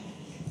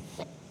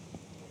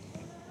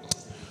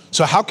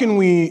 So how can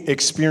we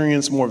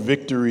experience more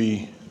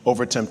victory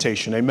over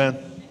temptation? Amen.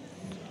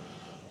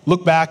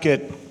 Look back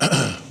at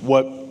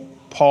what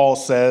Paul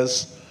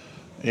says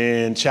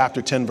in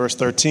chapter 10, verse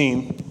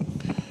 13.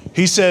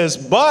 He says,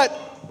 "But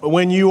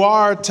when you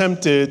are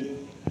tempted,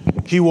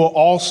 he will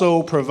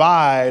also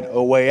provide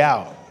a way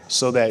out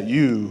so that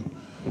you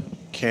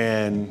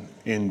can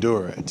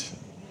endure it."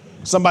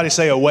 Somebody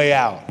say a way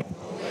out. A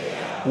way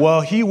out.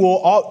 Well, he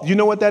will, you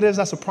know what that is?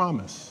 That's a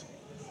promise.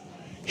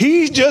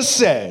 He just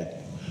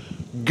said,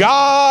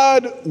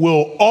 God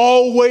will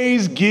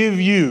always give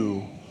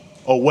you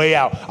a way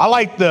out. I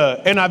like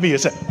the NIV,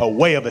 it said a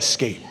way of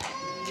escape.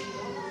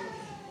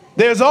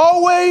 There's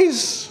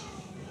always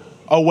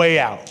a way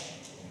out.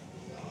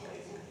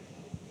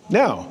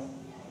 Now,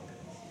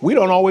 we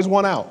don't always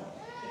want out,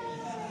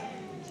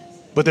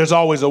 but there's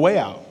always a way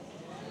out.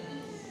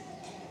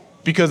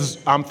 Because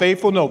I'm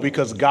faithful? No,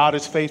 because God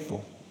is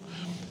faithful.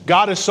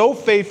 God is so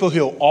faithful,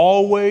 he'll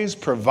always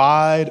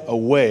provide a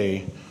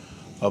way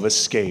of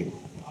escape.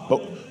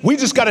 But we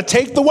just got to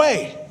take the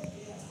way.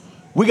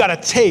 We got to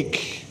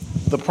take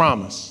the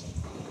promise.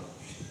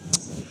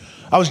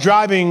 I was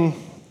driving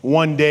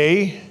one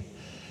day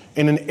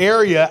in an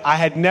area I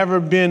had never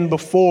been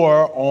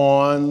before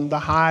on the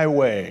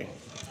highway.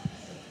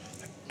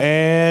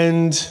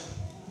 And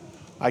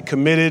I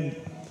committed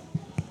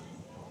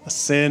a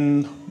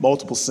sin,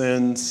 multiple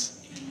sins.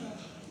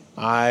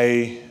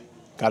 I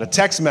got a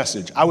text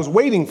message. I was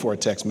waiting for a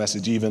text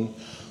message even,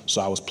 so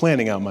I was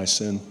planning out my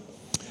sin.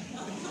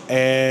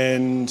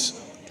 And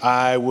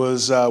I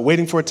was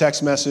waiting for a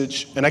text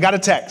message, and I got a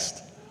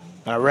text,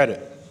 and I read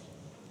it.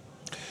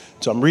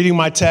 So I'm reading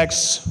my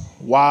text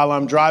while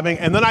I'm driving,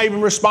 and then I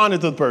even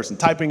responded to the person,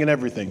 typing and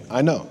everything.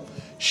 I know,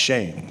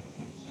 shame.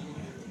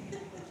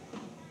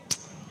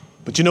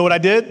 But you know what I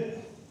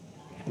did?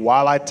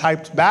 While I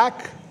typed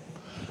back,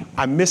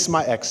 I missed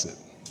my exit.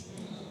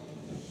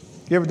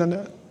 You ever done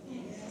that?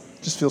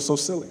 Just feels so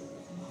silly.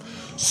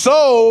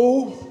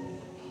 So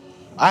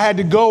I had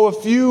to go a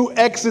few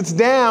exits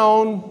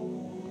down,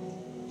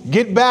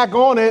 get back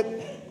on it,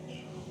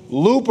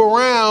 loop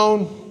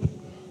around,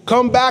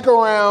 come back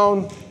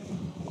around,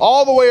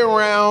 all the way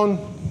around.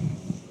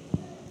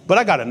 But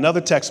I got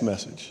another text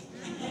message.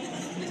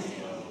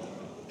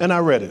 And I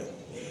read it.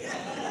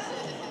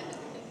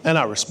 And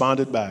I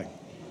responded back.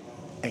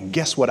 And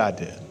guess what I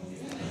did?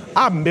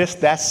 I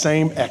missed that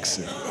same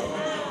exit.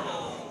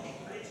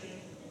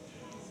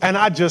 And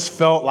I just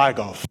felt like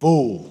a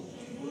fool.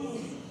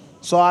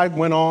 So I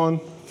went on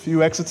a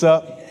few exits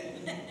up,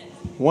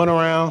 went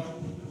around,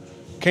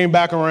 came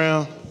back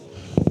around,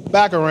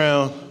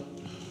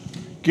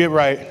 get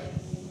right,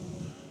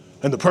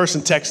 and the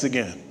person texts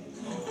again.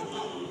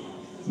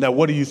 Now,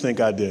 what do you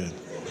think I did?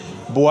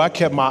 Boy, I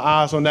kept my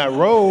eyes on that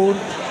road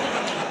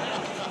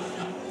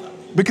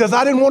because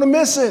I didn't want to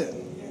miss it.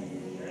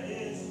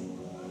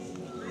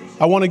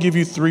 I want to give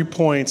you 3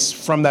 points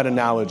from that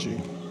analogy.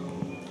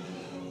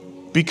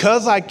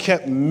 Because I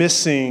kept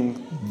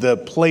missing the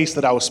place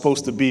that I was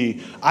supposed to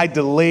be, I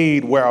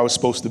delayed where I was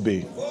supposed to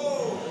be.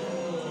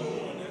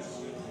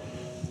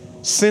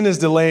 Sin is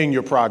delaying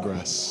your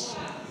progress.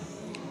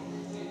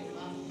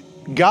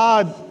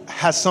 God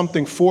has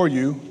something for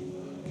you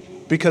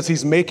because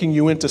he's making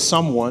you into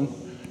someone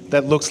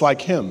that looks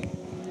like him.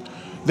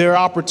 There are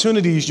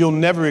opportunities you'll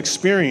never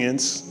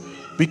experience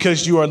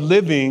because you are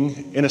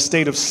living in a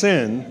state of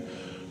sin,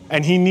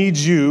 and he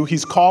needs you,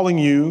 he's calling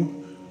you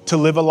to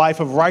live a life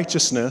of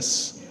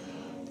righteousness.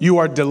 You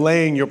are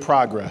delaying your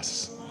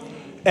progress.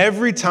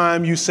 Every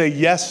time you say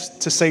yes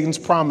to Satan's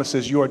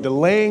promises, you are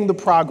delaying the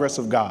progress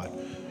of God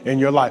in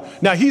your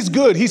life. Now, he's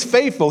good. He's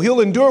faithful. He'll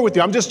endure with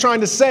you. I'm just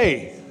trying to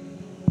say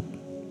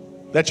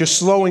that you're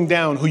slowing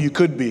down who you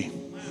could be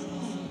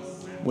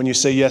when you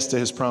say yes to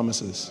his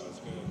promises.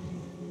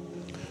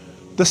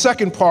 The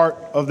second part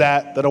of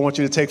that I want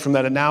you to take from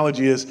that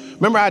analogy is,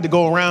 remember I had to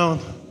go around,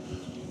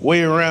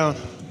 way around.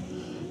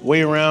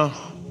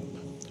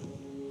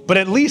 But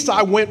at least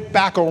I went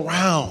back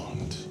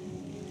around.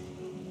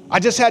 I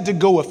just had to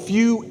go a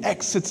few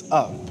exits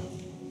up.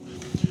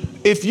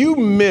 If you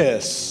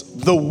miss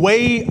the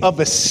way of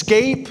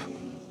escape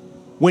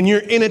when you're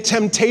in a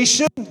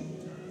temptation,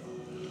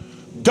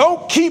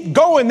 don't keep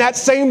going that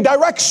same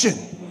direction.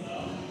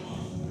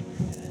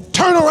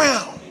 Turn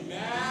around.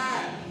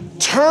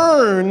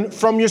 Turn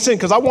from your sin.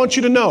 Because I want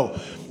you to know,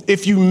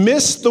 if you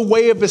miss the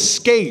way of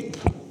escape,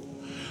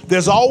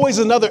 there's always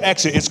another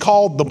exit. It's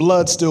called the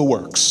blood still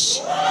works.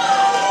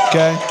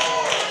 Okay?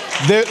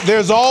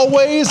 There's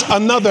always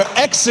another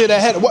exit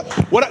ahead.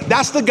 What?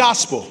 That's the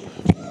gospel.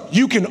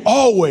 You can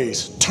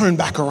always turn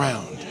back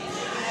around.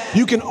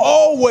 You can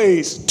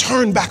always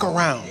turn back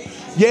around.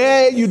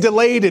 Yeah, you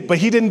delayed it, but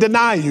he didn't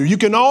deny you. You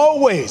can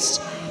always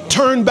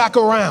turn back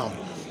around.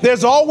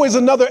 There's always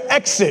another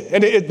exit,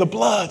 and the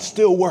blood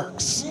still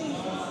works.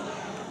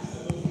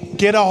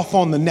 Get off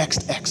on the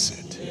next exit.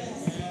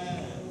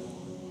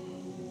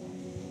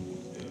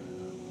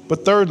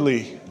 But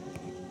thirdly,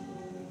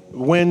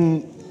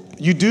 when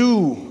you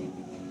do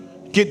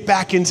get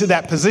back into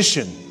that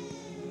position,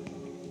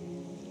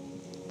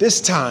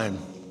 this time,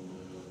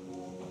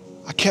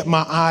 I kept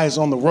my eyes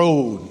on the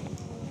road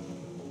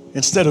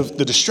instead of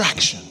the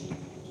distraction.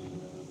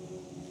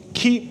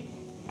 Keep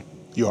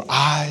your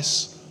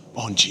eyes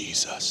on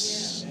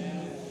Jesus.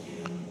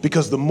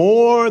 Because the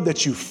more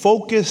that you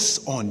focus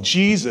on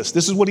Jesus,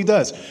 this is what he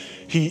does.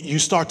 You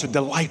start to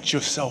delight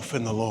yourself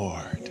in the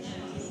Lord.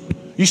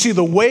 You see,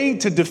 the way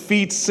to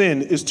defeat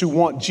sin is to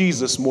want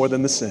Jesus more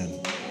than the sin.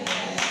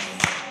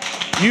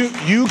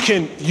 You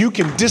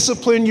can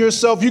discipline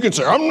yourself. You can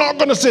say, I'm not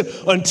going to sin.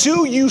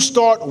 Until you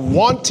start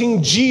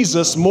wanting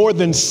Jesus more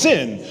than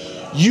sin,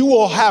 you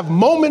will have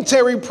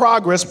momentary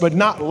progress, but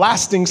not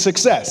lasting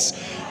success.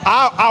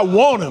 I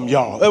want him,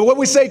 y'all. What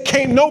we say,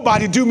 can't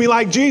nobody do me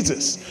like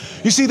Jesus.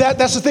 You see,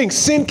 that's the thing.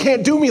 Sin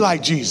can't do me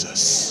like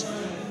Jesus.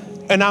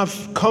 And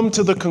I've come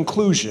to the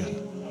conclusion,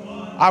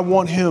 I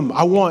want him.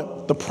 I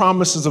want the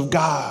promises of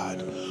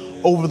God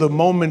over the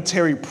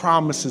momentary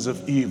promises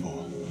of evil.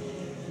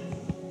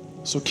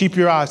 So keep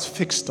your eyes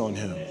fixed on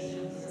him.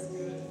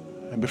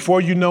 And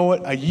before you know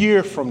it, a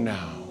year from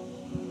now,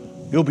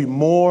 you'll be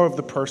more of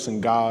the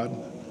person God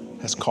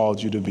has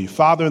called you to be.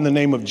 Father, in the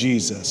name of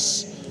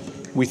Jesus,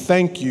 we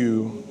thank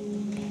you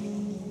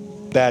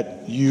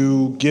that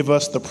you give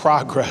us the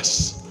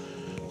progress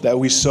that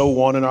we so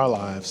want in our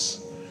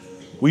lives.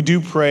 We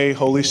do pray,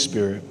 Holy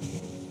Spirit,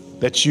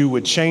 that you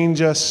would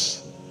change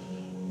us,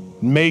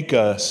 make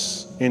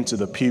us into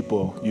the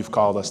people you've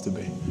called us to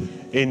be.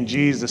 In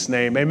Jesus'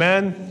 name,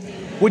 amen.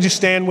 Would you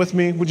stand with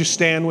me? Would you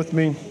stand with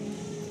me?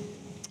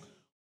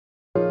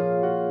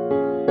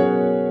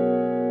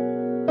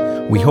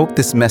 We hope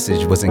this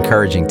message was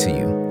encouraging to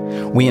you.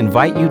 We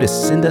invite you to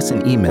send us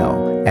an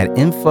email at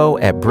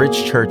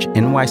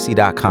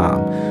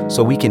info@bridgechurchnyc.com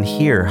so we can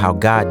hear how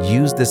God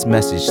used this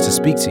message to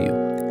speak to you.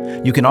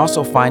 You can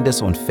also find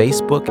us on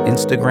Facebook,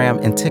 Instagram,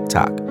 and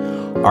TikTok.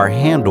 Our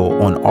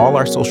handle on all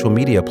our social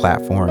media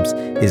platforms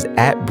is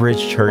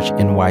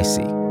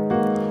 @bridgechurchnyc.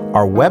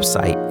 Our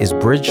website is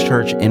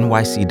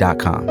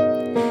bridgechurchnyc.com.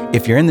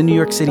 If you're in the New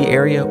York City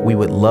area, we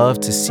would love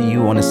to see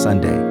you on a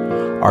Sunday.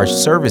 Our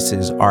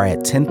services are at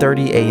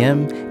 10:30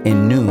 a.m.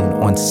 and noon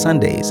on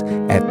Sundays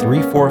at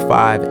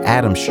 345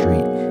 Adams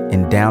Street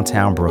in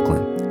downtown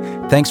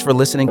Brooklyn. Thanks for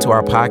listening to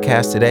our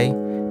podcast today,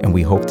 and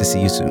we hope to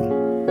see you soon.